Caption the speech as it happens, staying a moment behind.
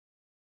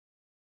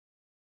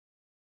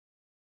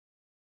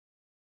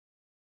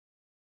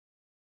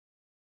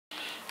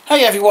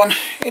Hey everyone,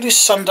 it is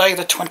Sunday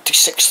the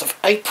 26th of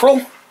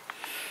April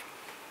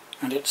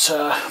and it's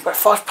about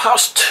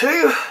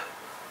 2:05.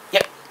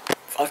 Yep,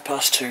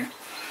 2:05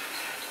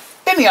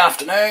 in the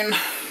afternoon.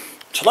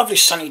 It's a lovely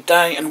sunny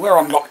day and we're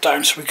on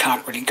lockdown, so we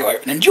can't really go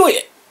out and enjoy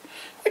it,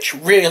 which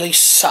really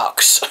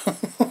sucks.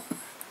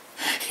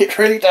 It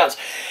really does.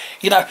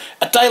 You know,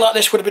 a day like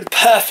this would have been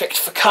perfect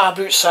for car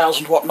boot sales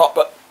and whatnot,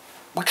 but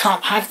we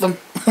can't have them.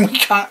 We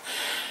can't,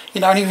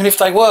 you know, and even if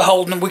they were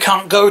holding them, we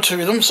can't go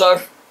to them,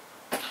 so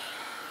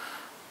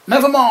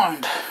never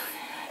mind.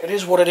 It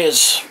is what it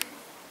is.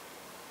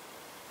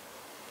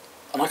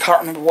 And I can't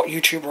remember what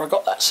YouTuber I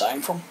got that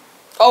saying from.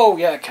 Oh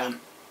yeah, I can.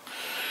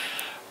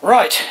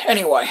 Right,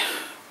 anyway.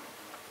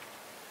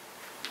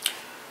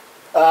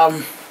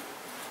 I've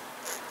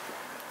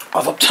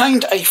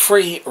obtained a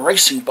free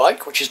racing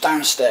bike, which is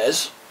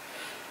downstairs.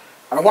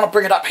 And I want to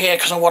bring it up here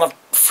because I want to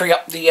free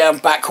up the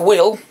back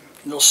wheel.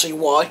 You'll see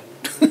why.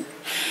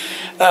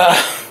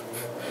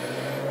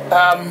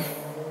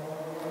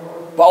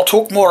 But I'll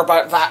talk more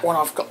about that when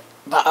I've got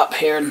that up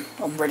here and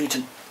I'm ready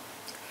to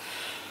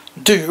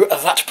do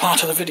that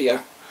part of the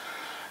video.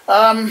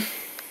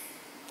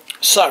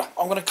 So,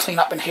 I'm going to clean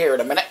up in here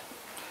in a minute.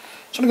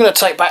 It's only going to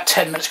take about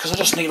 10 minutes because I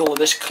just need all of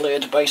this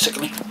cleared,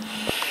 basically.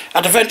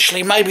 And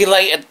eventually, maybe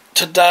later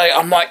today,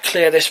 I might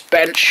clear this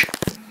bench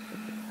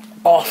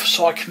off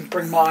so I can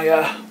bring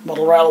my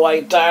model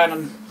railway down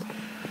and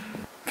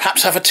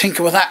perhaps have a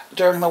tinker with that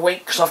during the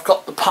week, because I've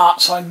got the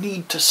parts I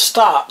need to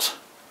start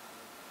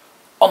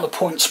on the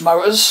points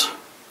motors.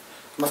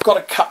 And I've got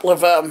a couple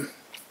of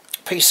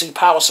PC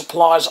power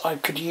supplies I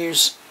could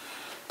use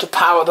to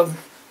power them,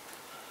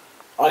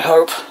 I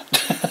hope.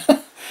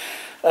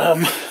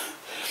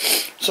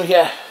 So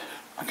yeah,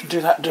 I can do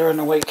that during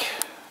the week.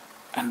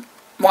 And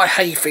my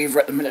hay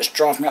fever at the minute is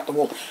driving me up the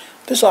wall.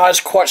 This eye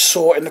is quite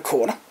sore in the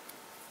corner.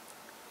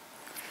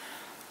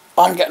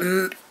 I'm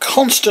getting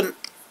constant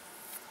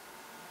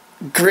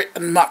grit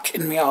and muck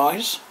in my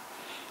eyes.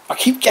 I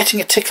keep getting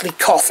a tickly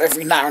cough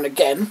every now and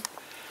again.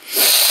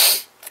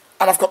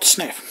 And I've got the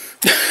sniff.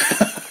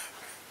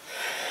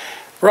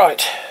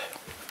 Right.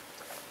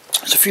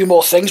 There's a few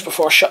more things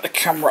before I shut the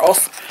camera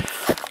off.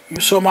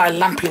 You saw my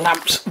lampy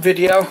lamps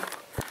video.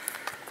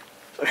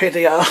 So here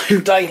they are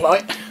in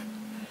daylight.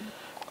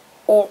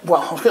 Or,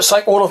 well, I was going to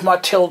say all of my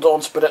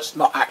Tildorns, but it's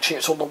not actually.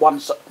 It's all the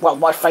ones that, well,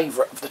 my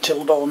favourite of the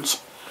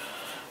Tildorns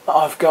that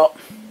I've got.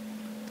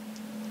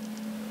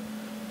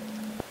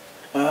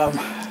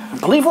 And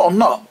believe it or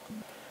not,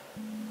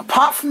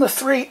 apart from the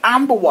 3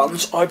 amber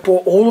ones, I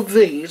bought all of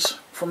these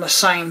from the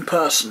same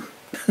person.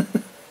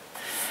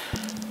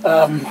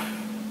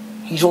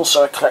 He's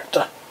also a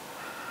collector.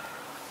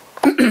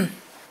 And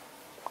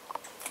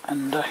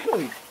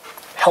he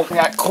helped me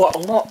out quite a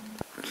lot.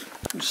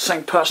 It's the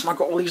same person I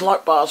got all these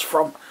light bars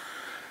from.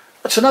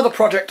 That's another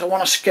project I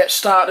want to get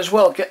started as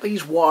well. Get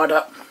these wired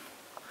up.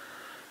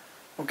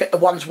 Or get the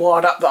ones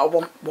wired up that I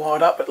want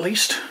wired up at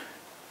least.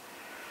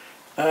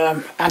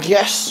 And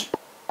yes,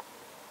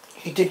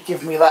 he did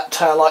give me that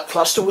taillight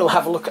cluster. We'll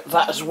have a look at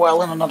that as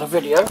well in another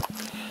video.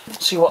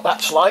 See what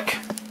that's like.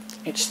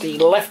 It's the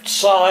left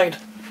side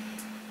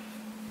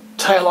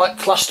taillight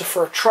cluster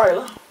for a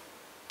trailer.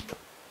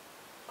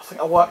 I think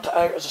I worked it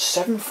out as a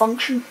 7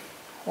 function.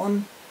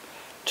 1,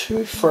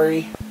 2,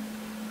 3,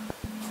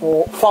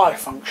 4, 5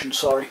 function,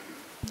 sorry.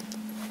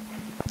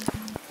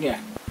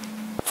 Yeah.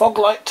 Fog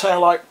light,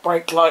 taillight,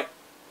 brake light,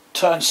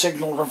 turn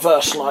signal,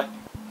 reverse light.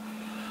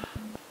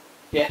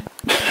 Yeah.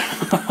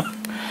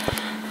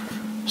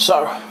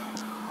 So,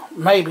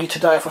 maybe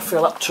today if I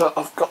feel up to it,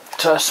 I've got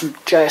some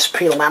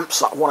JSP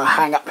lamps that I want to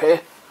hang up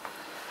here.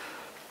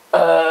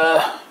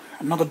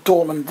 Another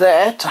Dorman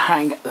there to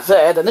hang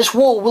there. Then this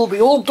wall will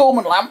be all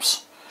Dorman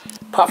lamps,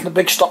 apart from the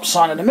big stop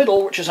sign in the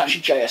middle, which is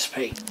actually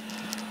JSP.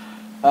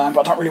 But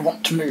I don't really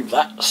want to move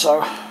that,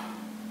 so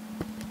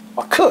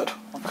I could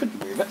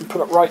move it and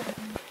put it right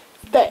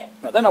there.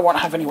 But then I won't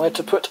have anywhere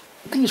to put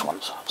these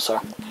ones,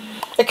 so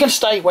it can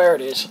stay where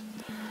it is.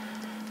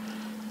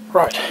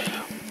 Right.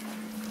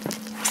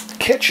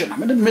 Kitchen.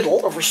 I'm in the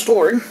middle of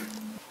restoring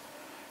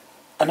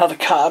another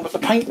car, but the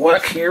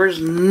paintwork here is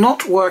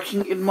not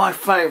working in my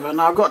favour.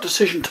 Now I've got a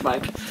decision to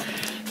make,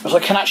 because I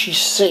can actually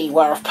see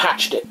where I've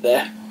patched it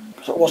there,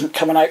 because it wasn't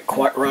coming out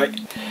quite right.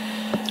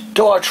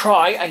 Do I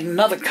try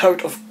another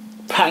coat of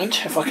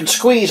paint, if I can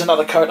squeeze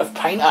another coat of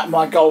paint out of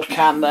my gold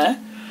can there,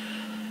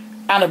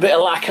 and a bit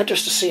of lacquer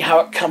just to see how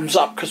it comes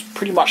up, because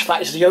pretty much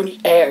that is the only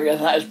area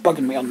that is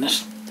bugging me on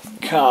this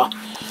car.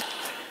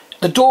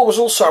 The door was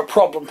also a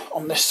problem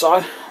on this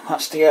side.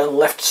 That's the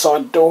left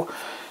side door.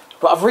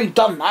 But I've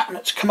redone that and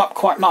it's come up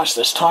quite nice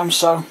this time,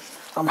 so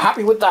I'm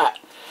happy with that.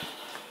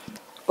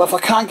 But if I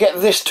can't get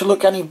this to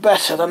look any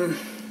better, then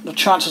the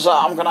chances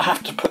are I'm going to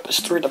have to put this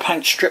through the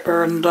paint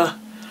stripper. And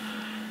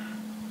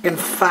in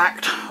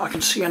fact, I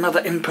can see another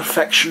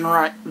imperfection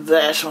right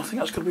there, so I think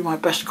that's going to be my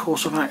best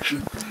course of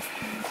action.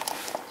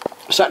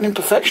 Is that an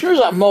imperfection or is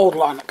that a mould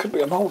line? It could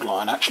be a mould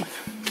line actually.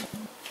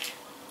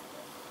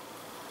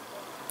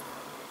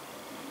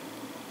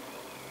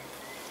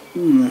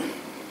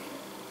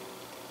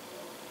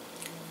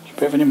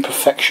 Bit of an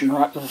imperfection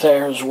right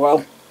there as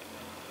well.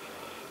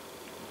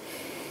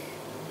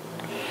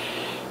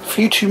 A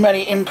few too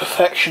many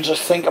imperfections, I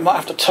think. I might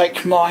have to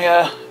take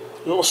my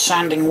little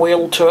sanding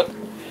wheel to it,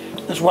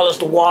 as well as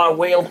the wire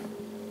wheel.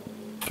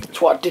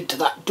 That's what I did to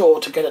that door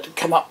to get it to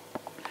come up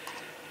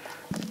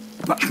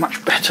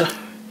much better.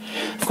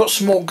 I've got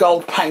some more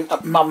gold paint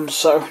at Mum's,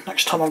 so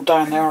next time I'm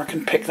down there I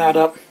can pick that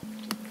up.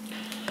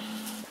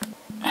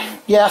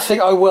 Yeah, I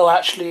think I will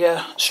actually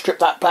strip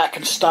that back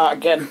and start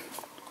again,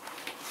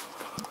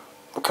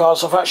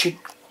 because I've actually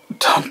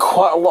done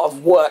quite a lot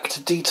of work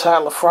to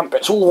detail the front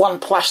bit. It's all one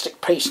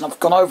plastic piece, and I've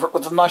gone over it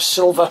with a nice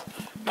silver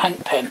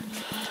paint pen.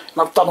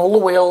 And I've done all the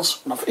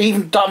wheels, and I've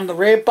even done the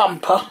rear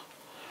bumper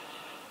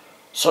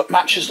so it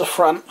matches the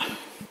front.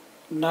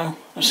 No,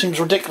 it seems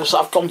ridiculous that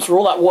I've gone through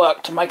all that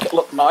work to make it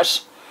look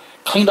nice,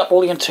 cleaned up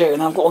all the interior,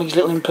 and I've got all these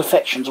little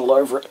imperfections all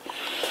over it.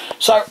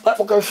 So that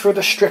will go through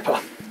the stripper,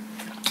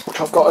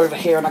 which I've got over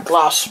here in a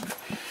glass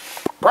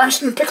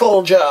Branston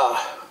pickle jar.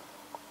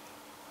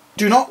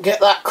 Do not get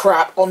that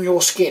crap on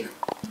your skin.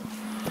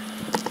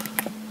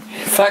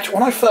 In fact,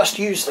 when I first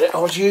used it, I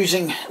was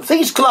using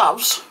these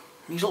gloves,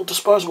 these little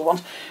disposable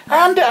ones,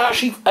 and it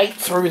actually ate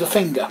through the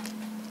finger.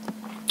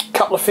 A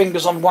couple of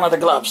fingers on one of the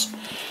gloves.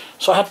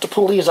 So I had to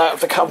pull these out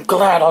of the cup. I'm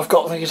glad I've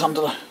got these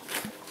under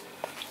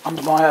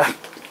my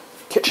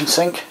kitchen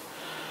sink.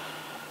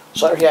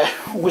 So yeah,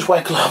 always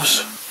wear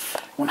gloves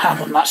when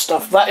handling that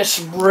stuff. That is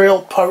some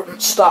real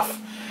potent stuff.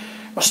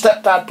 My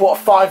stepdad bought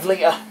a 5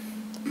 litre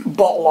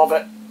bottle of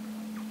it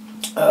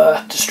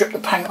to strip the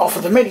paint off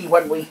of the Mini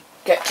when we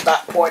get to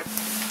that point.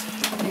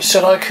 He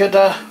said I could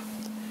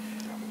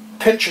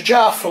pinch a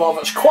jar full of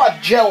it. It's quite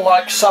a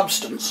gel-like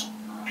substance.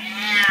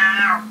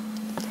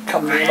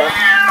 Come near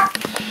that.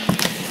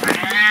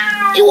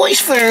 He wants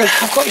his food.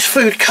 I've got his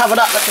food covered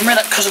up at the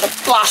minute because of the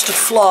blasted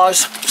flies,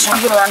 so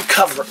I'm going to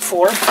uncover it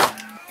for him.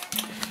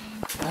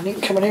 And he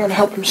can come in here and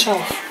help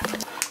himself.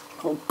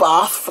 A little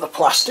bath for the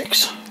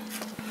plastics.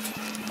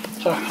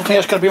 So I think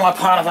that's going to be my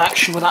plan of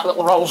action with that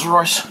little Rolls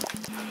Royce.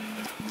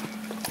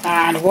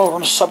 And while we're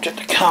on the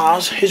subject of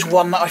cars, here's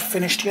one that I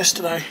finished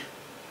yesterday.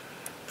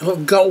 A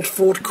little gold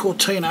Ford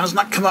Cortina. Hasn't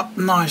that come up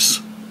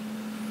nice?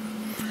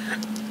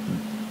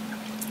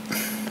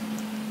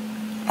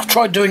 I've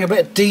tried doing a bit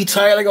of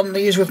detailing on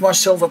these with my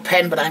silver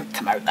pen, but it ain't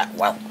come out that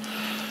well.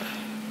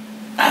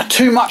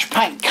 Too much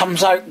paint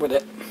comes out with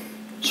it.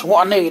 So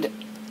what I need,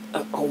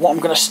 or what I'm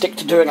going to stick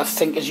to doing, I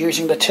think, is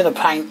using the tin of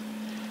paint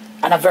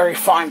and a very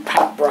fine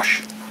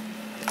paintbrush.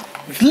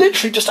 With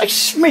literally just a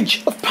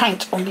smidge of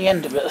paint on the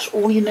end of it. That's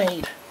all you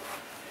need.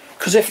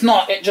 Because if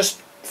not, it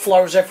just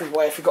flows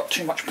everywhere if you've got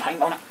too much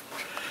paint on it.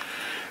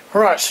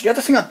 Alright, so the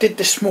other thing I did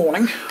this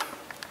morning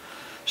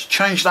is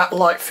change that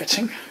light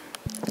fitting.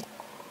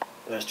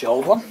 There's the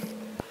old one.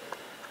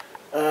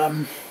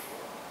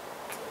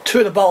 2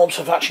 of the bulbs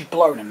have actually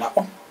blown in that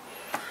one.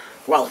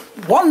 Well,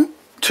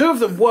 2 of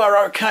them were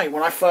okay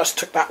when I first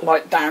took that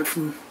light down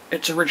from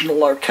its original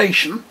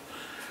location,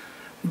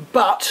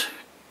 but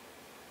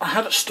I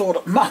had it stored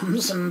at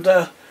Mum's, and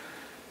the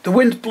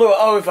wind blew it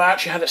over. I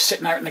actually had it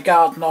sitting out in the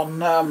garden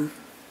on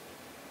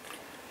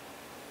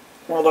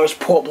one of those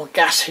portable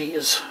gas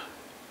heaters,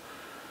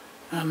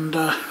 and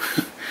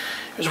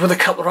it was with a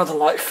couple of other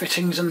light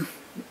fittings, and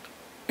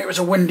it was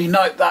a windy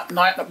night that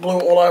night that blew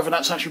it all over, and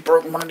that's actually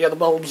broken one of the other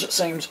bulbs, it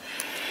seems.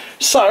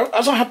 So,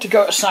 as I had to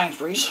go to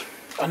Sainsbury's,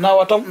 I know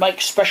I don't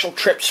make special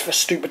trips for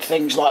stupid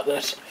things like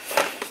this.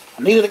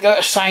 I needed to go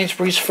to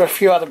Sainsbury's for a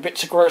few other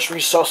bits of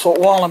groceries, so I thought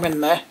while I'm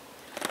in there,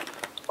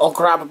 I'll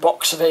grab a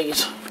box of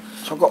these.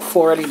 So I've got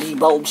 4 LED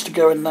bulbs to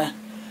go in there.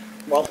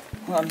 Well,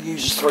 I only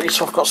use 3,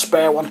 so I've got a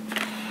spare one.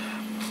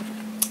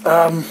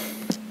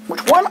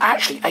 Which weren't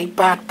actually a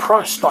bad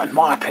price, not in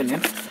my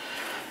opinion.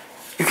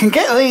 You can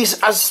get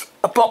these as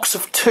a box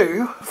of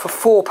 2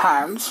 for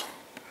 £4,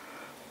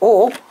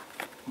 or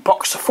a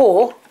box of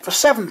 4 for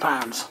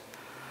 £7.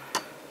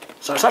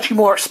 So it's actually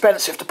more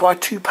expensive to buy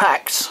 2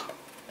 packs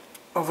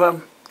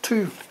of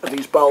 2 of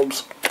these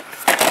bulbs.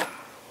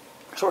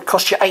 So it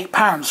costs you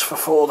 £8 for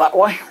 4 that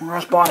way,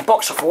 whereas buying a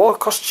box of 4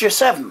 costs you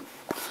 7.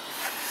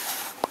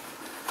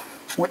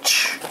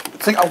 Which I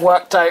think I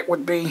worked out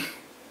would be...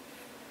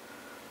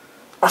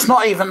 That's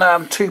not even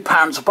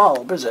 £2 a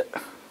bulb, is it?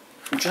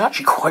 Which is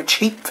actually quite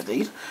cheap for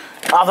these.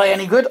 Are they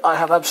any good? I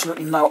have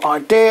absolutely no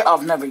idea.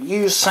 I've never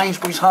used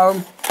Sainsbury's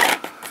Home.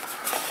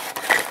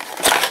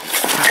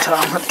 But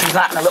I'm going to do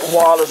that in a little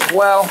while as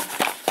well.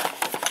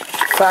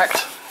 In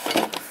fact,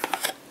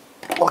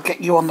 I'll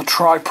get you on the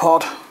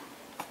tripod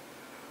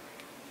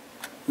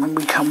when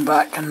we come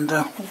back, and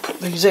we'll put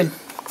these in.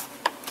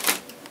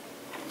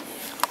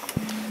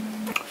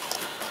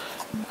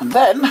 And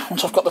then,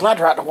 once I've got the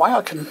ladder out of the way,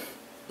 I can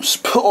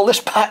just put all this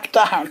back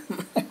down.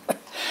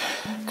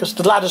 Because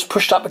the ladder's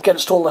pushed up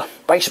against all the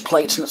base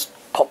plates and it's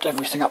popped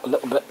everything up a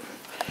little bit.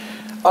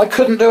 I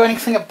couldn't do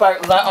anything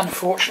about that,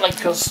 unfortunately,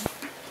 because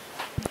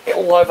it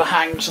all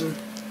overhangs and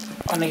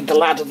I need the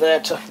ladder there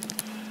to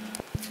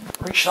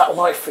reach that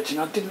light fitting.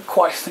 I didn't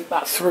quite think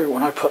that through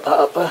when I put that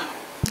up there.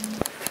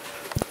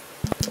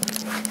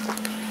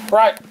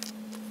 Right,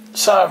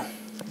 So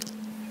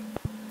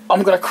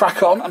I'm going to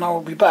crack on and I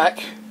will be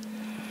back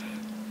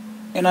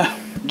in a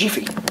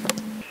jiffy.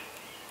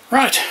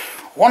 Right,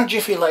 one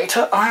jiffy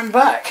later I am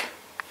back.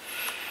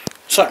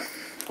 So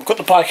I've got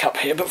the bike up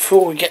here, but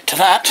before we get to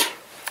that,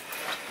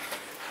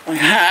 I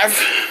have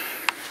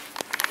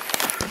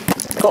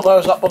got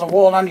those up on the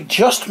wall and only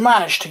just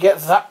managed to get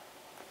that.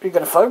 Are you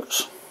going to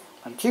focus?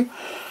 Thank you.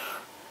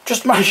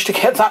 Just managed to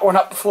get that one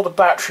up before the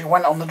battery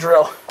went on the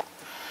drill.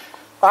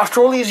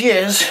 After all these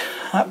years,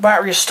 that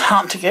battery is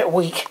starting to get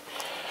weak.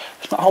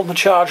 It's not holding the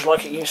charge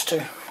like it used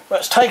to. But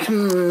it's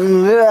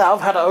taken,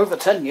 I've had it over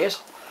 10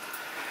 years.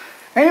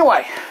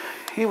 Anyway,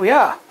 here we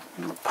are.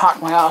 I'm going to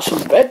park my arse in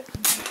the bed.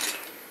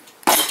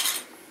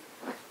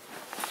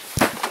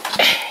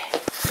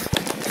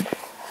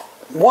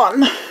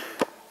 One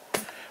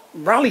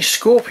Rally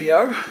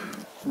Scorpio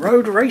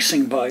road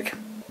racing bike.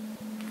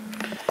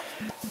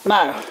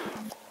 Now,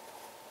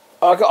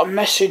 I got a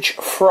message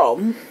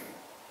from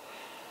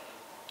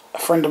a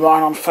friend of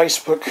mine on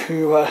Facebook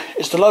who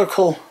is the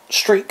local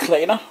street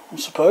cleaner, I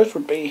suppose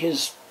would be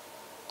his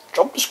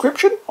job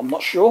description, I'm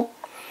not sure.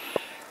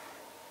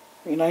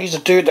 You know, he's a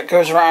dude that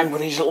goes around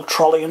with his little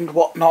trolley and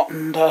whatnot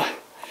and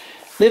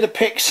litter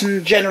picks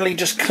and generally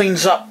just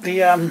cleans up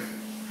the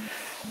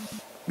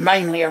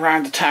mainly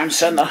around the town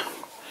centre.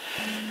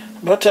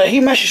 But he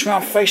messaged me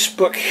on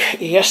Facebook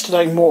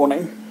yesterday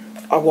morning.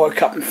 I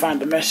woke up and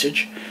found a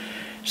message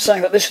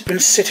saying that this had been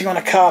sitting on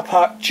a car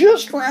park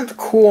just round the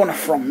corner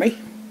from me,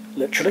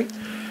 literally,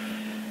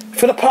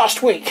 for the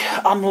past week,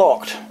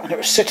 unlocked, and it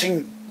was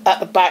sitting at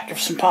the back of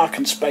some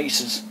parking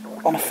spaces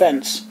on a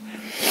fence.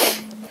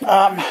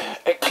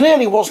 It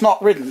clearly was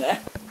not ridden there.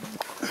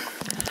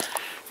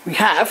 We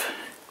have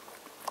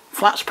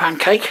flat as a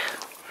pancake,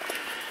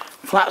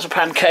 flat as a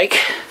pancake,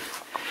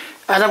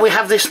 and then we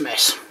have this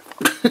mess.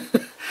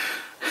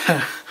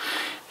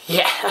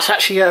 Yeah, that's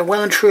actually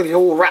well and truly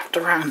all wrapped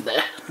around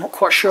there. Not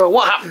quite sure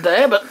what happened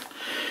there, but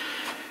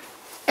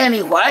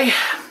anyway.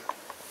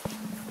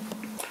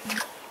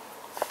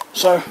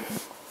 So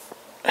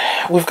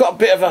we've got a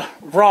bit of a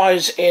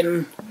rise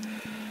in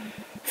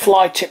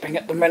fly tipping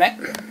at the minute,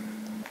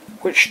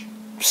 which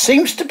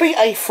seems to be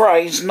a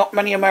phrase not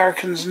many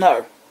Americans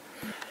know.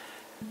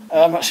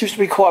 It seems to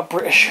be quite a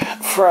British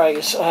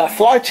phrase.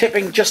 Fly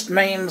tipping just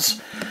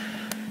means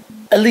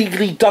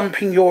illegally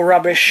dumping your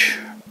rubbish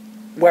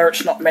where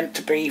it's not meant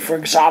to be, for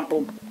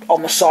example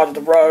on the side of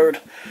the road,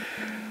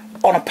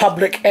 on a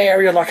public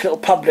area like a little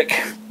public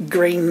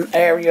green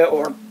area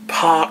or a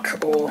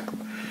park, or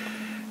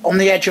on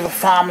the edge of a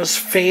farmer's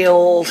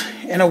field,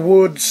 in a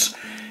woods,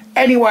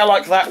 anywhere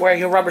like that where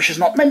your rubbish is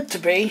not meant to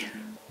be,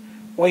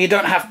 where you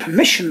don't have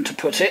permission to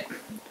put it,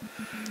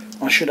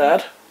 I should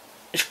add.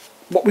 It's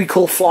what we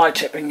call fly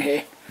tipping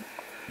here.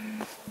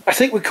 I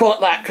think we call it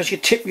that because you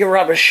tip your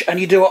rubbish and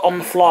you do it on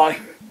the fly.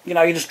 You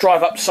know, you just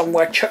drive up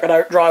somewhere, chuck it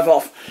out, drive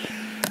off.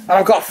 And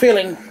I've got a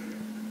feeling,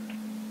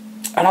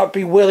 and I'd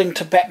be willing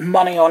to bet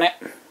money on it,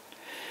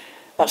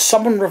 that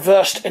someone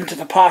reversed into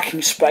the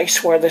parking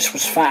space where this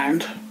was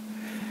found,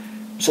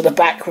 so the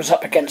back was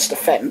up against the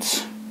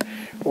fence,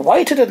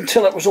 waited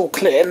until it was all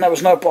clear and there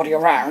was nobody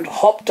around,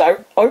 hopped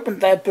out,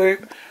 opened their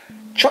boot,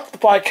 chucked the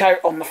bike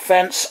out on the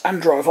fence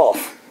and drove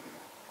off.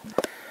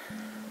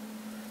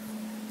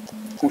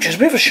 Which is a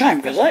bit of a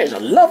shame because that is a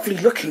lovely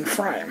looking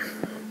frame.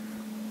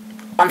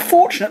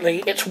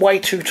 Unfortunately, it's way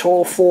too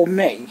tall for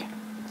me.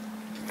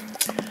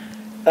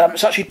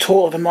 It's actually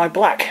taller than my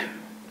black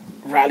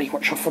Rally,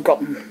 which I've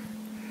forgotten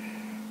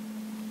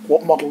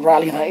what model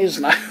Rally that is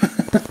now.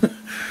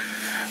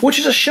 Which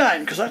is a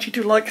shame, because I actually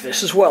do like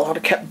this as well. I'd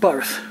have kept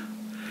both.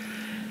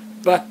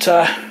 But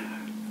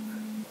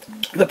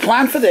the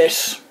plan for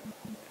this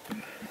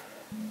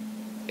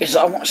is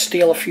that I want to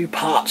steal a few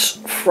parts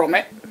from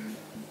it.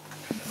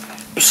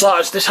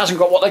 Besides, this hasn't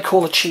got what they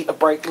call the cheater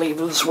brake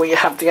levers, where you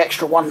have the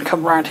extra one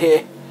come round here,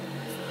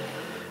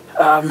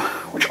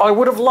 which I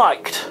would have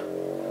liked.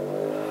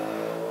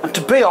 And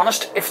to be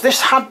honest, if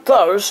this had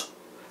those,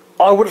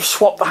 I would have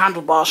swapped the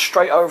handlebars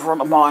straight over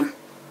onto mine.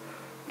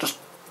 Just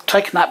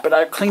taken that bit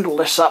out, cleaned all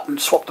this up and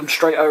swapped them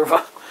straight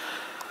over.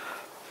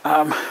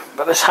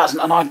 But this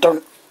hasn't, and I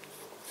don't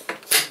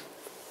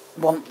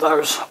want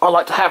those. I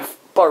like to have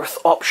both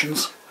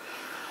options.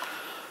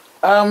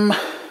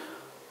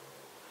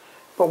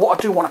 But what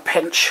I do want to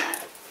pinch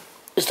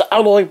is the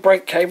alloy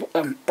brake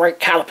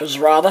calipers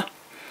rather.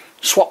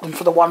 Swap them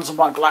for the ones on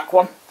my black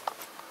one.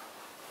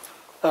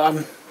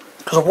 Because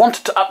I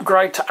wanted to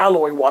upgrade to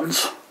alloy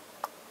ones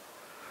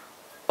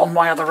on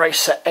my other race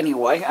set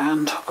anyway,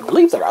 and I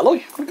believe they're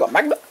alloy. We've got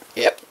magnet.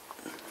 Yep.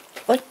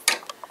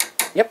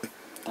 Yep,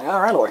 they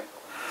are alloy.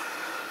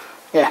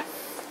 Yeah.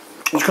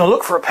 I was going to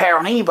look for a pair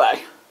on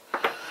eBay.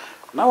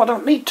 No, I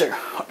don't need to.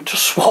 I can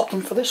just swap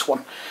them for this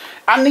one.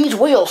 And these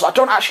wheels, I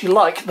don't actually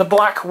like the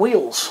black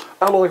wheels,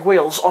 alloy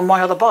wheels, on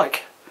my other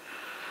bike.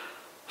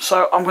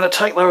 So I'm going to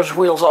take those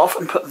wheels off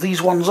and put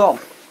these ones on.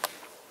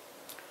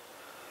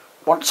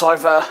 Once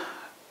I've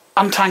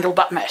untangled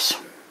that mess.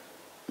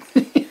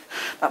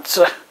 That's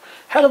a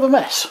hell of a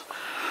mess.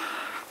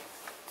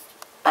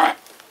 Alright.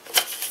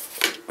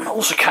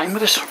 also came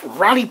with this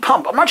rally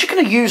pump. I'm actually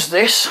going to use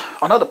this.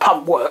 I know the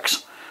pump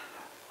works.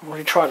 I've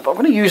already tried it, but I'm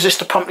going to use this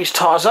to pump these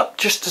tyres up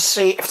just to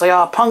see if they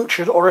are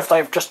punctured or if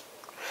they've just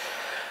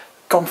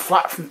gone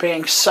flat from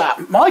being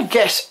sat. My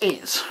guess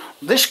is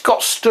this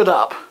got stood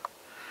up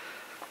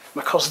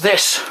because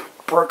this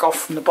broke off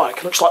from the bike.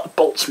 It looks like the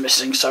bolt's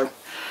missing, so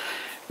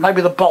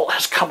maybe the bolt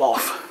has come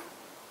off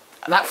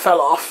and that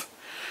fell off.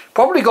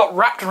 Probably got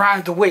wrapped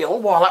around the wheel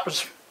while that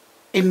was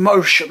in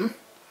motion.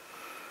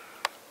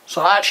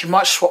 So I actually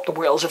might swap the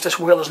wheels if this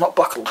wheel is not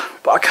buckled.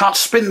 But I can't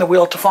spin the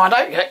wheel to find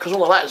out yet because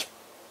all of that is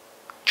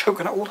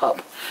choking it all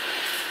up.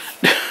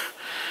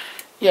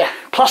 Yeah,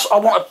 plus I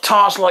wanted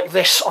tyres like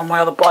this on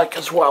my other bike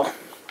as well.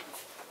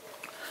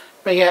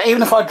 But yeah,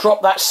 even if I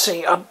drop that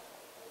seat, I'm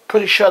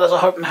pretty sure there's a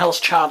hope in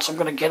hell's chance I'm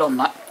going to get on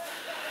that.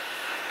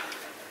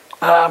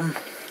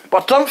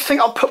 But I don't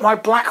think I'll put my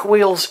black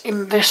wheels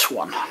in this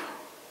one.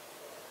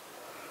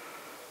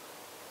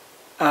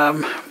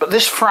 But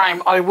this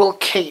frame I will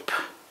keep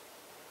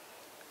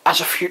as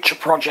a future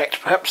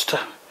project, perhaps to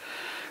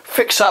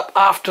fix up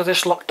after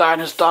this lockdown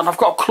is done. I've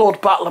got a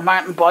Claude Butler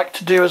mountain bike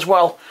to do as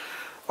well.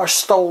 I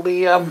stole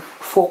the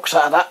forks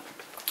out of that.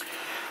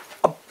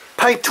 I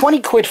paid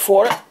 20 quid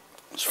for it.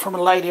 It's from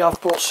a lady I've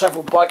bought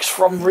several bikes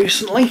from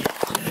recently.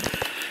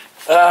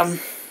 Her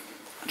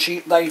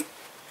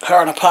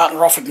and her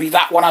partner offered me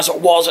that one as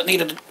it was. It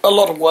needed a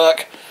lot of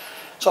work,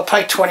 so I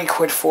paid 20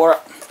 quid for it.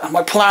 And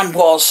my plan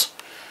was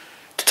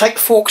to take the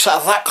forks out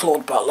of that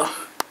Claude Butler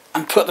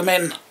and put them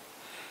in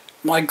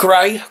my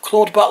grey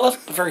Claude Butler,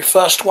 the very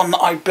first one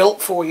that I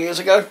built 4 years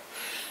ago,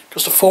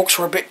 because the forks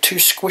were a bit too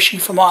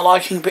squishy for my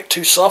liking, a bit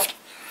too soft.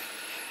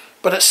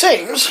 But it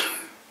seems,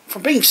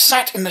 from being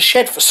sat in the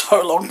shed for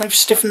so long, they've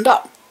stiffened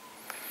up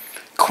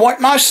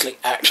quite nicely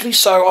actually,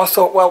 so I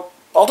thought, well,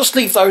 I'll just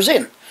leave those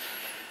in.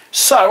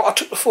 So I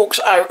took the forks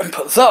out and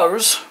put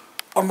those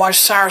on my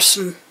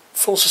Saracen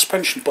full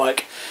suspension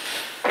bike,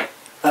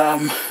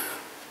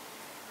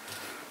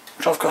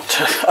 which I've got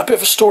a bit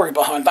of a story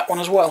behind that one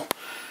as well.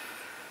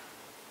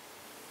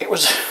 It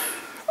was,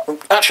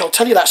 actually I'll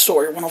tell you that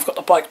story when I've got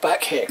the bike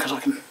back here, because I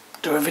can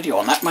do a video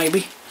on that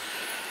maybe.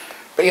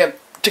 But yeah,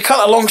 to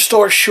cut a long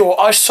story short,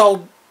 I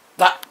sold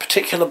that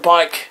particular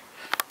bike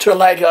to a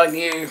lady I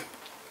knew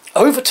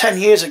over 10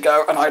 years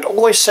ago, and I'd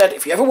always said,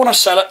 if you ever want to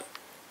sell it,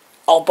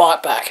 I'll buy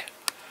it back.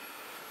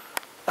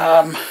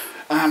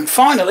 And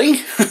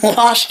finally,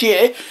 last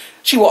year,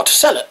 she wanted to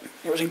sell it.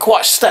 It was in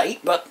quite a state,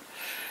 but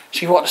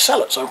she wanted to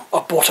sell it, so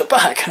I bought it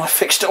back and I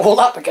fixed it all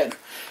up again.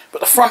 But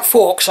the front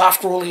forks,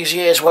 after all these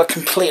years, were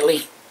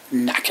completely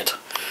knackered.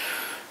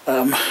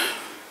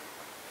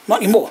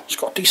 Not anymore. It's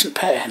got a decent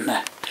pair in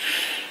there.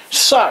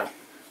 So,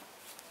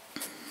 I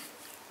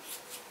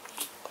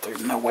don't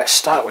even know where to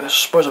start with this.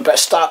 I suppose I better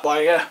start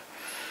by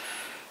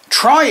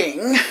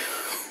trying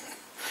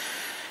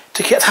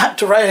to get that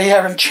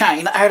derailleur and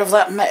chain out of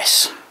that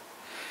mess.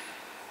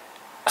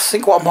 I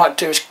think what I might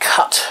do is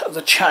cut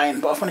the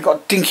chain, but I've only got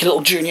a dinky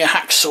little junior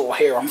hacksaw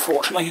here,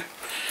 unfortunately.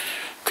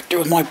 Could do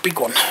with my big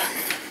one.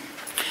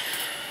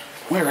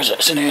 Where is it?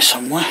 It's in here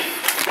somewhere.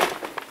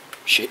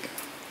 Shit.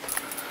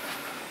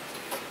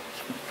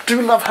 I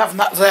do love having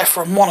that there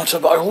for a monitor,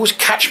 but I always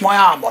catch my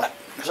arm on it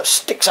because it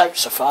sticks out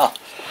so far.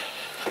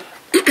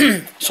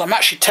 So I'm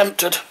actually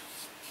tempted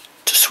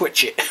to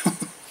switch it.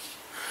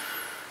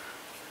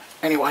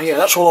 Anyway, yeah,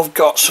 that's all I've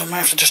got, so I may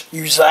have to just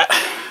use that.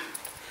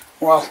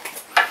 Well,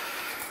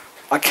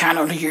 I can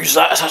only use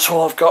that, as that's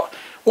all I've got.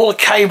 All the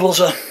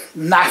cables are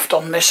naffed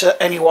on this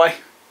anyway.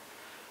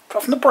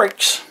 Apart from the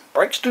brakes.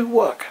 Brakes do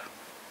work.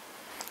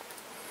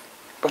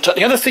 But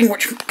the other thing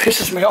which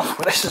pisses me off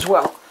with this as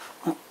well,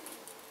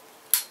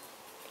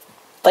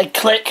 they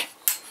click,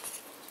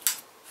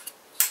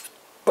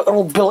 but they're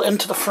all built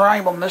into the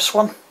frame on this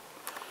one.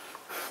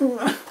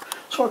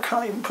 So I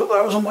can't even put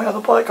those on my other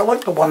bike. I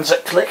like the ones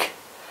that click.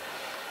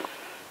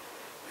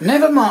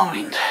 Never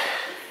mind.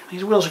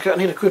 These wheels are going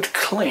to need a good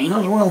clean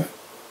as well.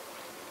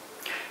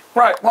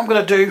 Right, what I'm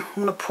going to do,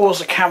 I'm going to pause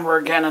the camera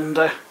again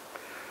and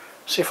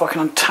see if I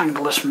can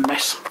untangle this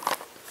mess.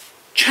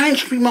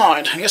 Changed my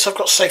mind. I guess I've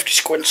got safety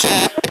squints.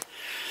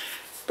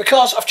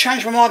 Because I've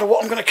changed my mind on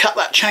what I'm going to cut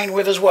that chain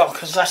with as well,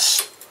 because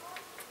that's,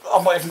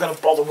 I'm not even going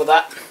to bother with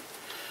that.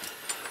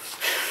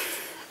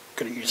 I'm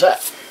going to use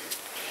that.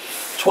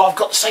 That's why I've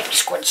got the safety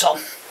squints on.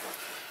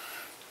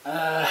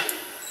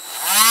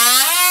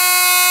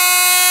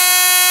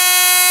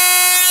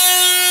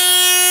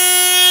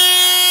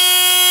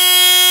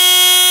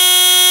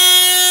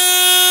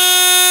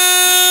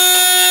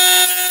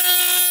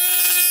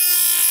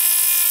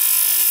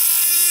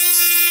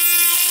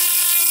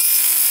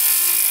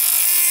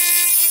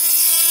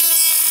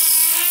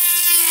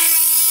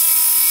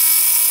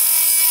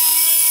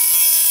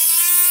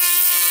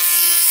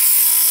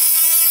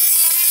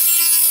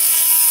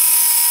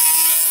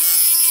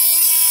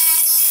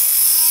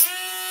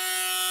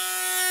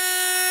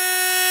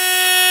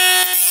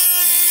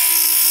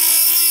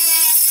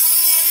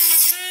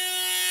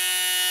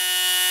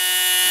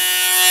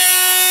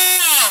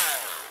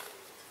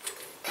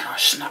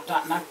 Snap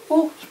that now.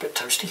 Oh, it's a bit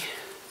toasty.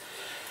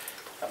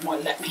 That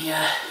might let me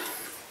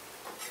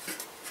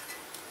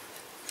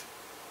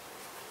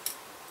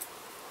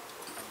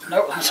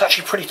nope, that's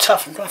actually pretty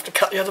tough. I'm going to have to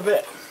cut the other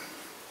bit.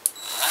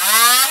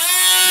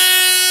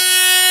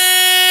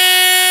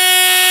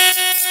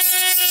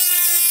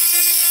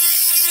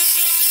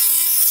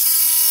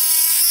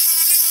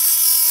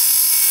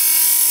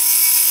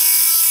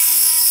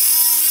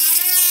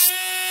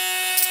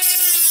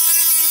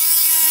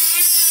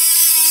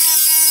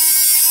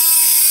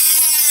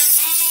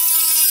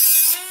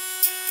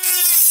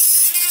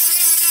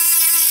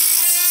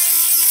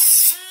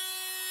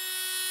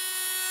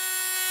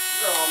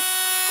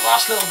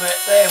 Last little bit,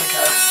 there we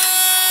go.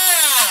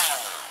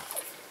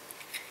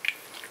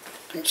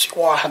 Didn't see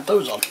why I had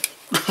those on.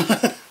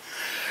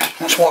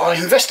 That's why I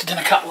invested in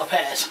a couple of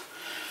pairs.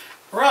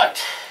 Right.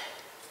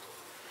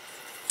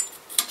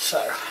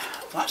 So,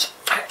 that's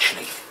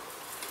actually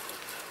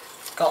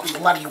got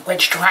bloody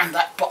wedged around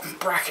that bottom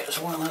bracket as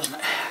well, hasn't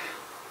it?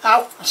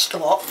 Oh, that's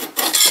still hot.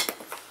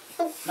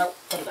 Oh, no,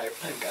 put it out.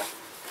 There we go.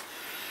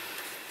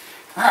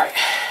 Right.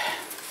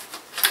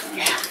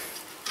 Yeah.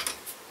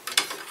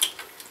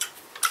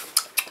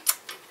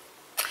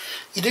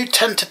 You do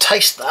tend to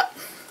taste that.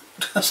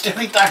 That's the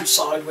only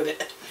downside with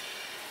it.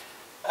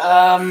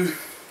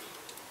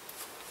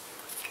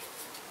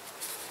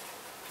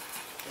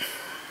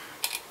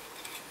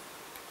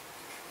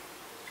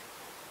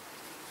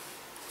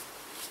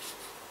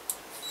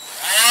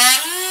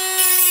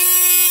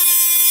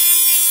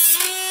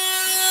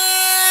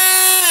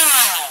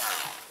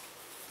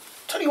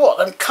 Tell you what,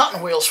 them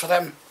cutting wheels for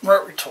them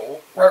rotary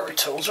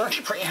tools are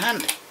actually pretty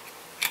handy.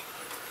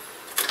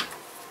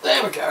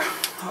 There we go.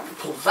 I can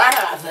pull that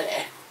out of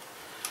there.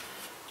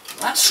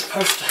 That's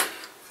supposed to...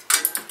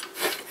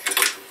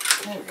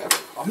 There we go.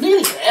 I'm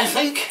nearly there, I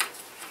think.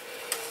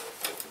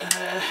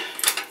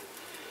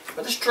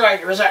 But this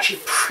dragger is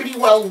actually pretty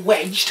well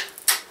wedged.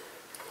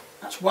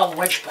 That's well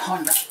wedged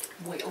behind that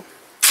wheel.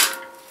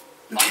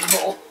 Not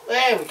anymore.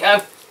 There we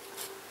go.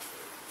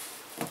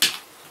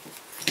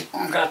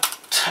 I'm going to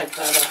take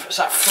that off. Is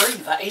that free?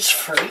 That is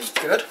free.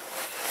 Good.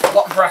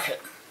 Bottom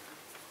bracket.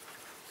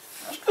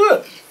 That's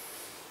good.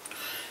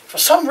 For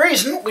some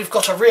reason, we've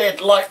got a rear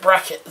light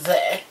bracket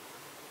there.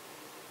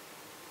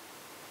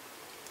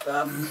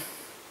 I'm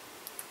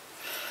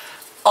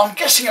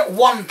guessing at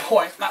one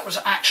point that was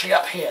actually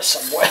up here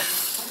somewhere.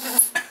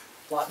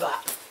 Like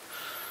that.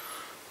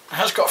 It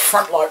has got a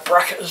front light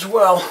bracket as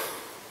well.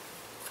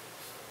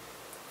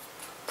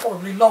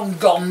 Probably long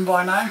gone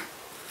by now.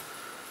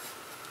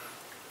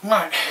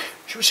 Right,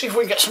 shall we see if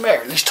we can get some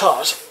air in these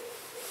tyres?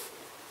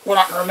 Well,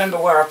 I can remember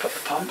where I put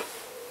the pump.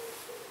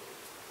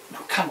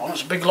 Oh, come on,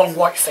 it's a big long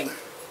white thing.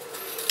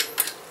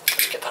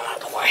 Let's get that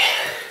out of the way.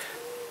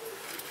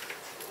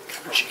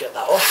 I should get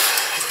that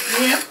off.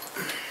 Yep.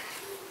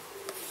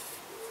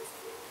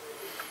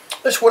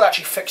 This would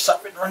actually fix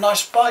up into a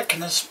nice bike,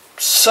 and there's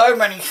so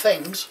many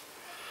things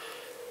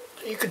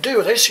that you could do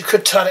with this. You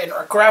could turn it into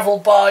a gravel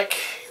bike,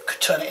 you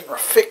could turn it into a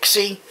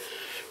fixie,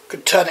 you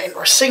could turn it into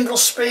a single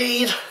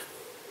speed,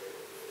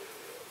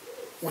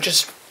 which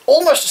is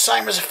almost the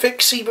same as a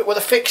fixie, but with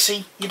a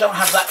fixie you don't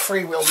have that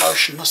freewheel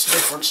motion. That's the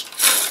difference.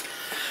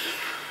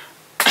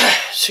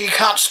 So you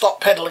can't stop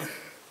pedalling,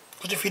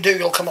 because if you do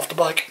you'll come off the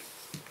bike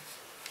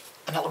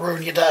and that'll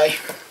ruin your day.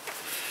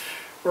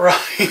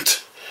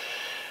 Right.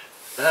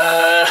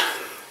 I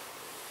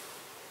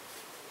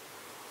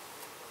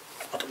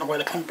don't know where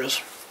the pump is.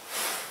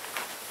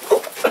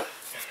 Oh.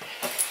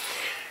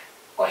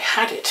 I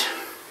had it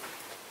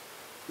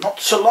not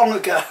so long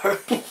ago. Here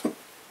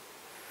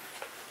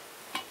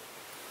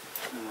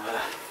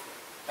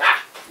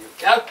we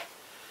go.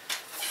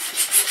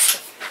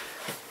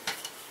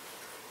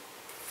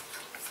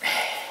 I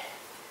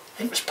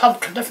think this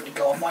pump can definitely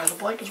go on my other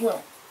bike as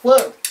well.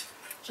 Whoa!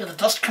 See the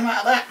dust come out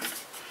of that?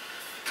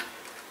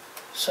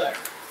 So,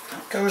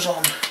 that goes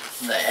on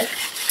there.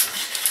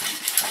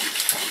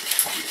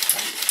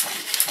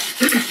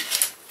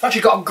 I've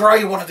actually got a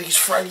grey one of these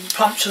frame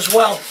pumps as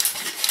well.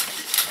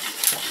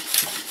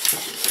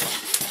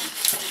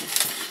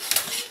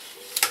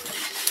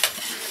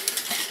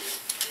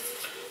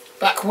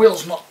 Back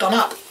wheel's not done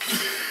up.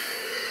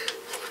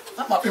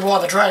 That might be why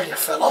the derailleur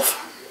fell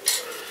off.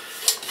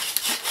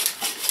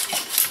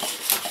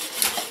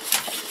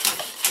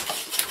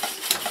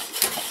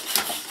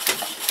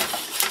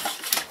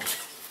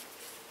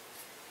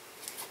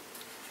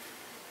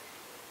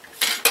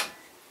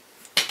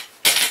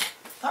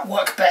 That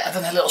worked better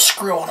than the little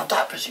screw-on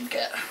adapters you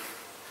get.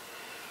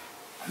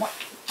 I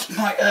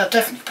might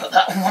definitely put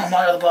that on one of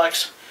my other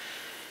bikes.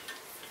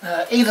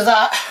 Either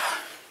that,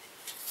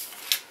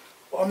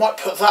 or I might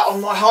put that on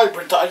my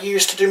hybrid that I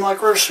use to do my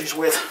groceries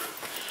with.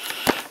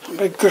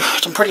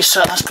 I'm pretty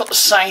certain that's got the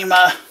same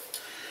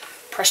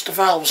press the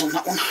valves on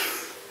that one.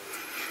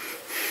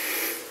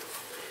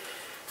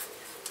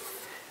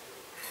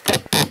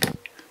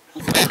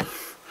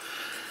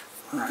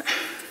 Right.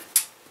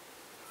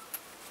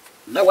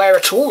 No air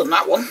at all in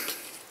that one.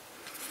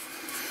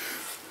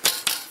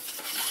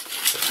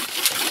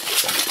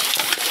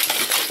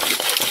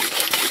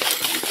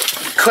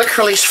 quick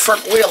release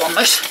front wheel on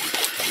this.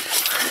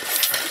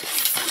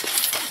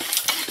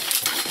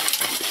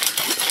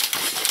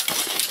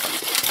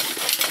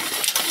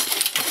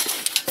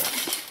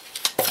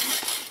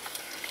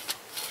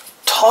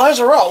 Tyres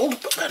are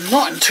old, but they're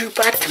not in too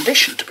bad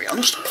condition, to be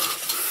honest.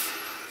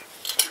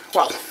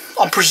 Well,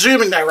 I'm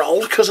presuming they're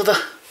old because of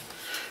the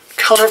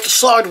colour of the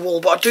sidewall,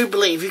 but I do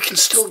believe you can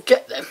still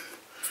get them.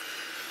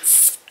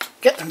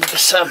 Get them with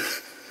this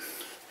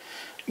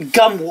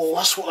gum wall,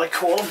 that's what they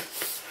call them.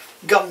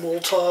 Gum wall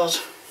tyres.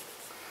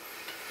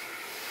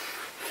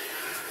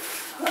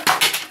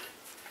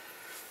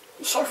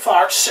 So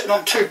far it's sitting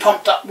on 2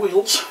 pumped up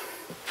wheels.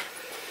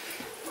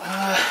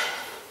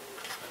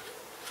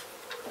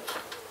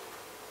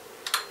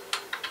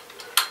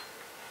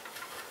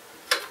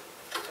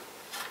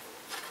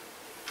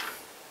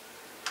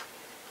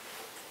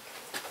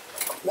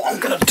 What I'm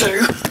going to do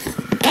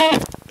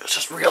is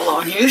just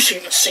realign you so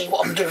you can see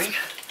what I'm doing.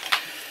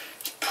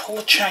 Pull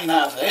the chain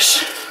out of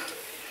this.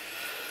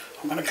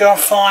 I'm going to go and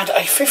find a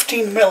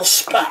 15mm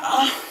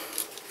spanner.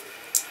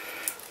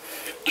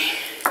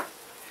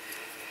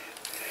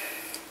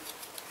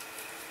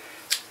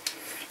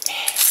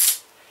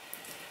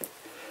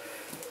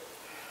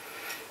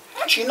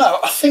 Actually no,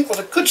 I think with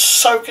a good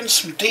soak in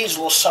some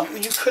diesel or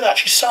something you could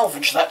actually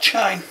salvage that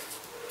chain.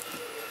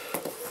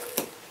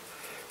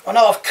 I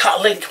know I've cut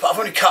a link, but I've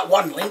only cut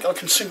one link. I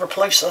can soon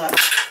replace that.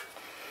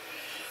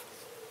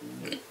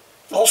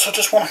 Also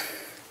just want to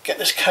get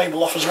this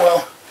cable off as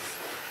well.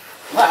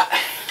 That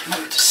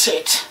meant to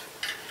sit.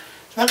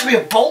 There's meant to be a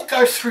bolt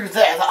go through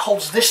there that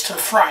holds this to the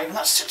frame, and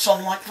that sits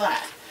on like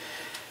that.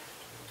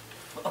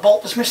 But the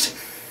bolt is missing.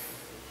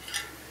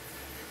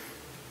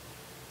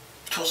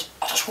 Because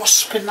I just want to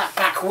spin that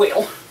back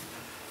wheel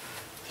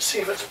to see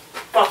if it's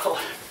buckled.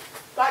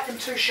 Back in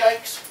 2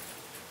 shakes.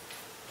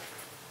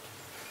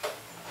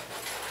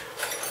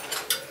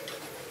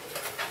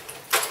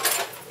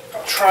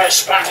 I'll try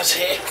spanners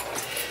here.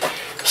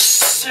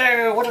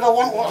 So, what did I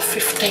want? What, a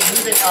 15,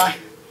 didn't I?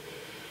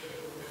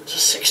 It's a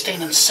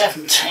 16 and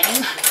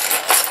 17.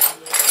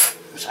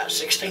 Was that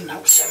 16?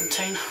 No,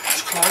 17.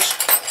 That's close.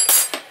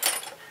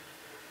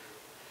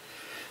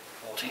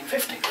 14,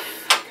 15.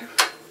 There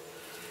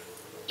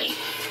we go.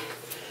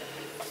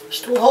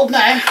 Still hold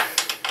now.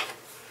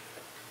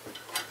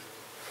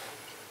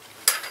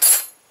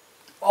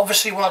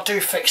 Obviously, when I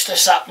do fix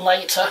this up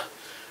later,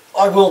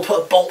 I will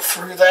put a bolt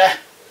through there.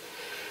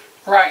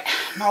 Right,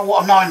 now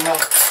what a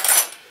 9mm.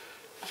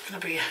 It's going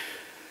to be...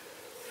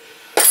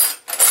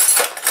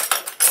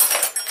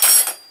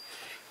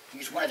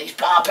 use one of these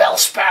barbell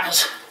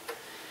spanners.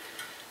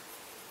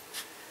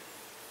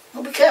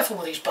 Well, be careful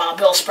with these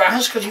barbell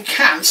spanners because you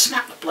can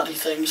snap the bloody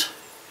things.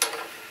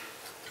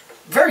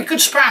 Very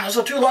good spanners,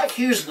 I do like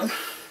using them.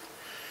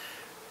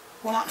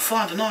 Well, I can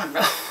find a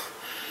 9mm.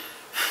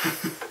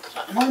 Is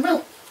that a 9mm?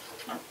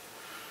 No.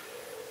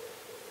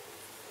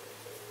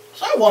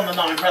 So I won the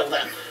 9mm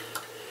then.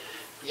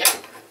 Yep.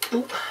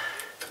 Ooh.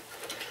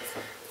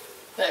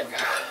 There we go.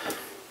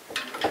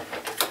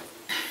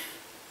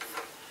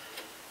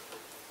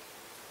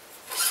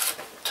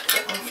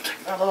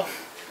 Take that off.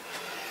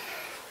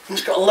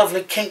 It's got a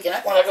lovely kink in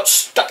it when I got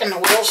stuck in the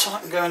wheel, so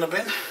that can go in a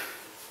bin.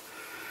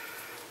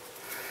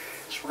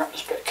 Let's wrap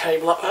this bit of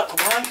cable up out the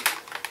way.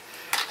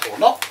 Or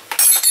not.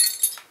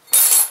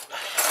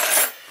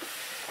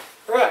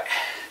 Right.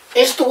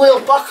 Is the wheel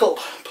buckled?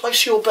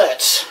 Place your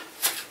bets.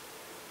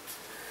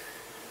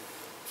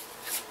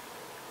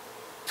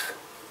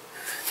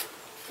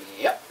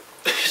 Yep.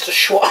 Is the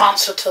short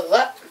answer to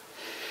that.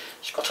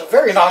 It's got a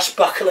very nice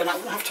buckle in it. I'm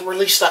going to have to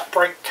release that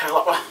brake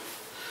caliper.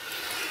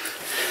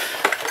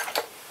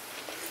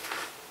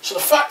 So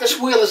the fact this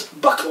wheel is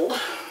buckled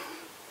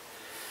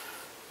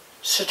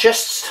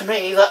suggests to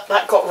me that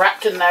that got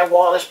wrapped in there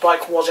while this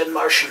bike was in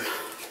motion.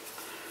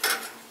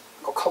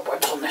 Got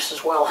cobwebs on this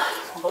as well.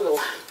 A little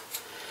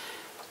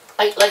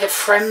 8-legged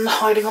friend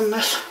hiding on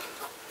this.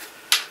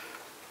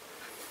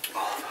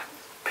 Oh,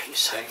 for Pete's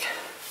sake.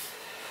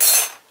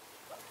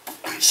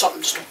 I need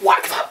something just to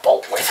whack that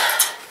bolt with.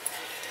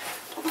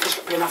 I don't think there's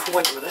going to be enough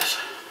weight with this.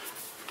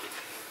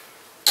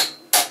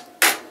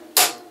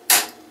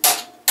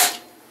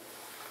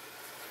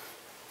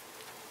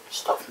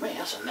 Stuff me,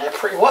 that's in there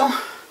pretty well.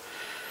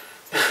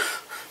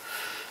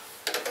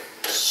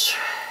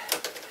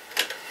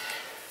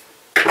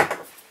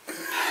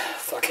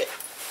 Fuck it.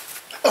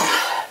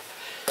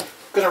 I'm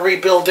going to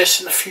rebuild this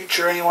in the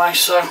future anyway,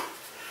 so I'm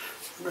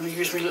going to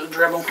use my little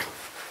Dremel.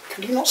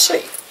 Can you not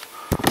see?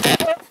 That's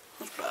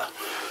better.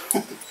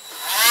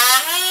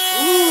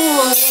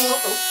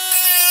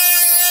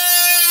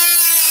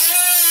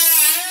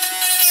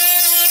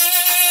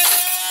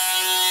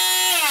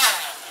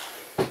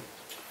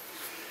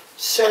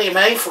 Silly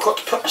me, forgot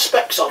to put my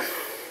specs on.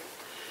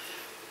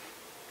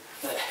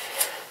 There.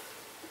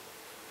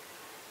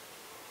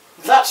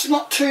 That's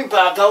not too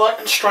bad though, I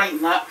can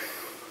straighten that.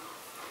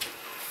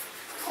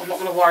 I'm not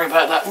going to worry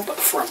about that one, but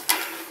the front.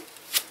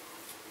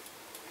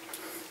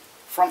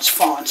 Front's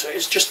fine, so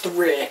it's just the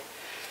rear.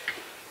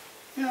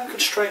 Yeah, I can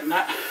straighten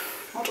that,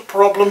 not a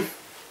problem.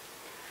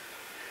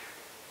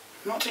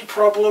 Not a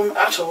problem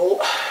at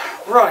all.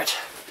 Right.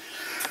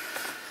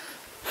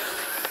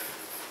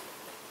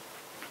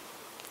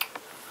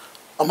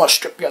 I might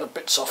strip the other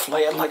bits off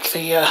later, like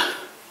the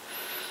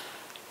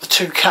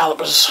 2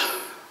 calipers.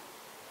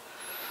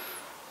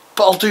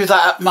 But I'll do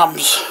that at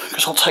Mum's,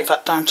 because I'll take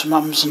that down to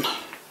Mum's and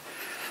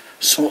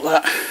sort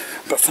that.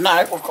 But for now,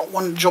 I've got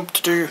one job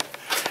to do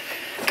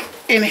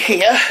in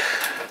here.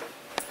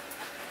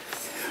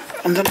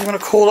 And then I'm going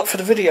to call it for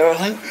the video, I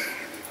think.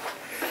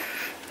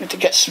 Need to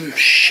get some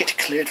shit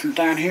cleared from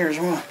down here as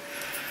well.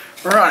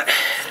 Right.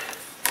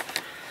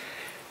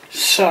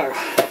 So.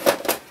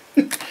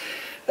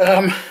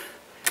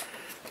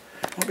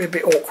 Might be a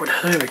bit awkward.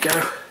 There we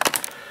go.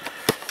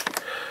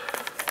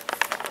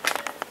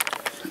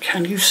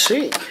 Can you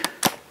see?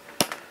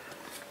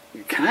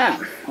 You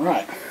can.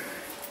 Right.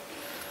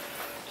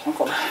 So I've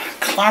got to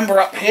clamber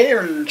up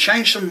here and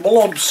change some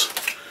blobs.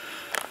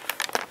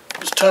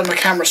 Just turn my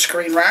camera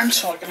screen round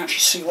so I can actually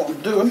see what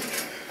I'm doing.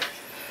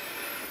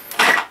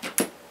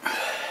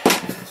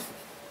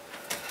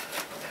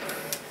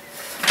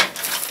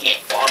 Yeah,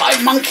 while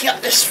I monkey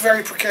up this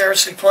very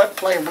precariously placed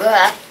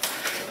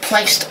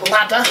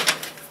ladder.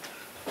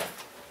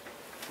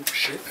 Oh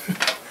shit.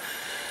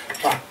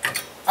 Right.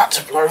 That's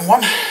a blown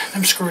one.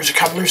 Them screws have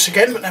come loose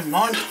again, but never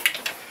mind.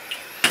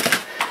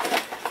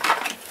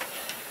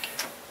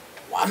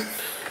 1.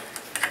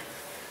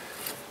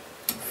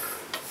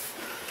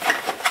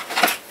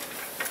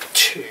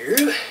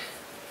 2.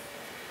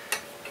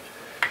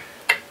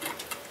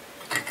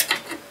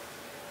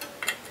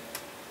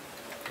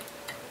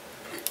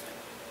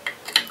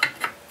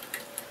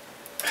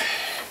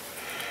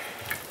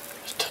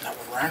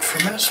 'Around for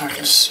a minute so I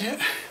can see it.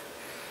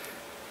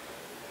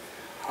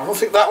 I don't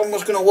think that one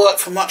was going to work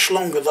for much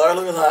longer though,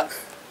 look at that.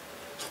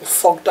 It's all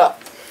fogged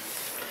up.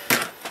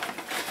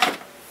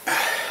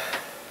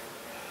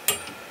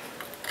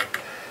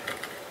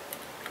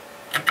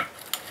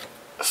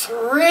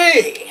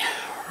 3.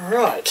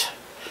 Right.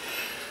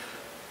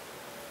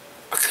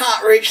 I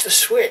can't reach the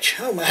switch.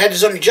 Oh, my head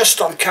is only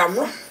just on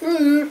camera.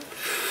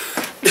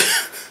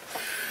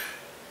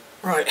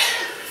 Right.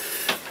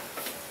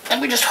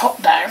 Let me just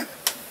hop down.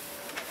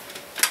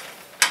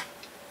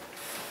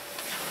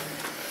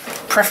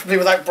 Preferably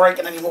without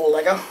breaking any more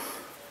Lego.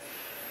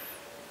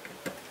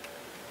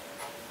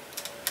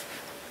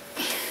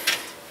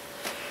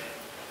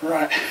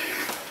 Right.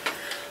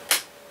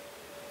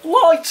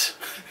 Light!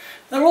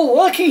 They're all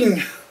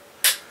working!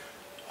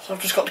 So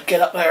I've just got to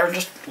get up there and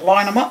just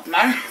line them up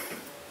now.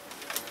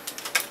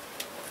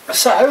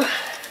 So,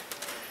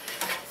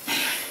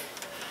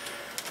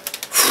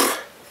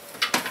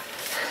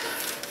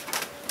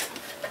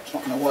 it's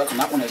not going to work on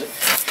that one, is it?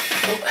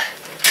 Oh.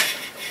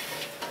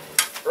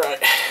 Right.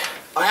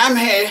 I am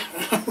here.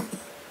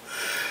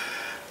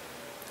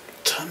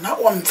 Turn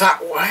that one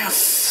that way, I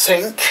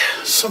think.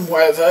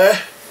 Somewhere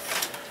there.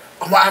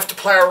 I might have to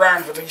play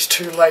around with these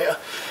 2 later.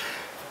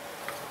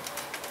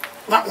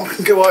 That one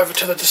can go over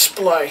to the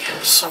display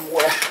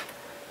somewhere.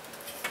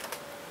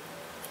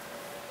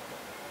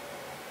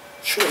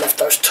 Should have left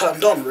those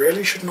turned on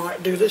really, shouldn't I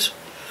do this?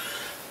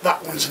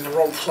 That one's in the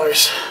wrong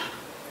place.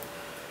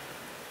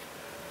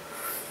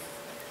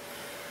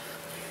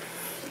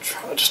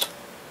 Try to just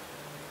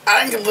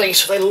angle these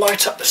so they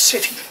light up the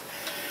city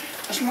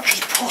as much as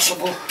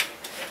possible.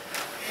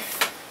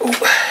 Ooh.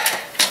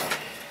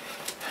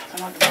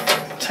 Then I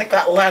can take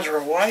that ladder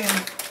away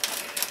and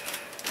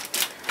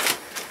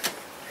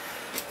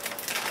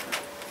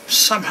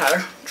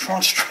somehow try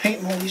and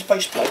straighten all these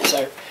base plates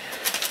out.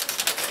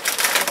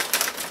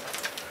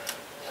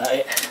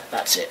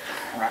 That's it.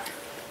 Right.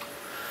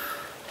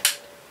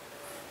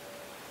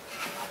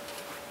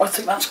 I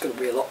think that's going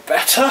to be a lot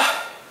better.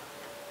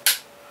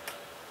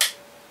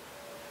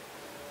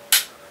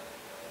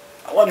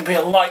 I'll only be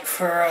a light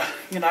for,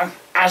 you know,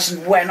 as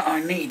and when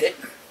I need it.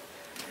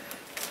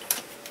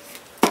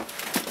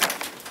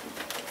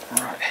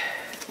 Right.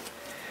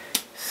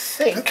 I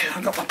think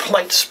I've got my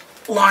plates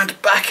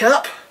lined back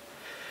up.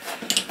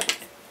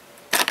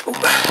 Ooh.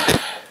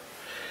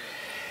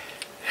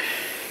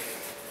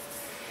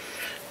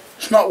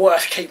 It's not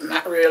worth keeping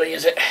that really,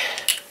 is it?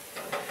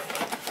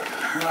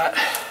 Right.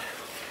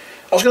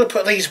 I was going to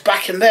put these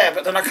back in there,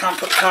 but then I can't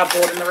put the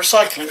cardboard in the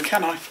recycling,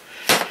 can I?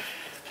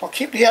 I'll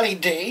keep the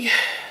LED.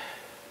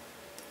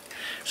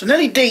 It's an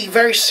LED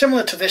very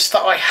similar to this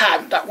that I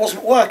had that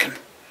wasn't working.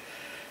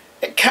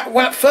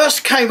 When it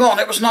first came on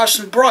it was nice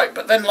and bright,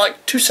 but then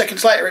like 2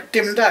 seconds later it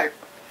dimmed out.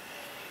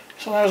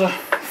 So there's a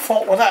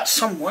fault with that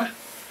somewhere.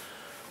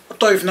 I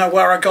don't even know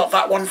where I got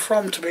that one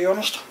from, to be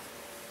honest.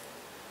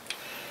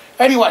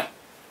 Anyway,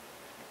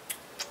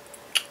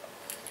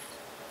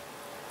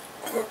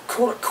 I'll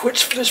call it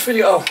quits for this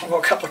video. Oh, I've got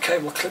a couple of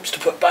cable clips to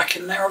put back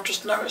in there, I've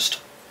just noticed.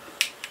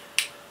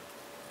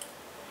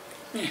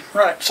 Yeah,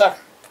 right, so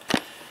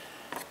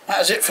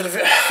that is it for the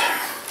video.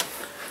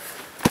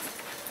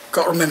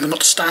 Got to remember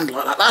not to stand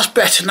like that. That's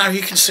better, now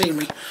you can see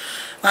me.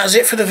 That is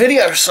it for the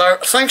video, so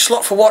thanks a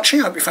lot for watching.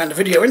 I hope you found the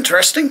video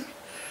interesting.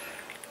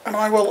 And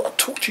I will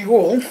talk to you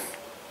all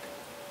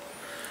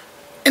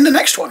in the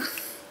next one.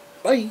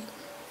 Bye.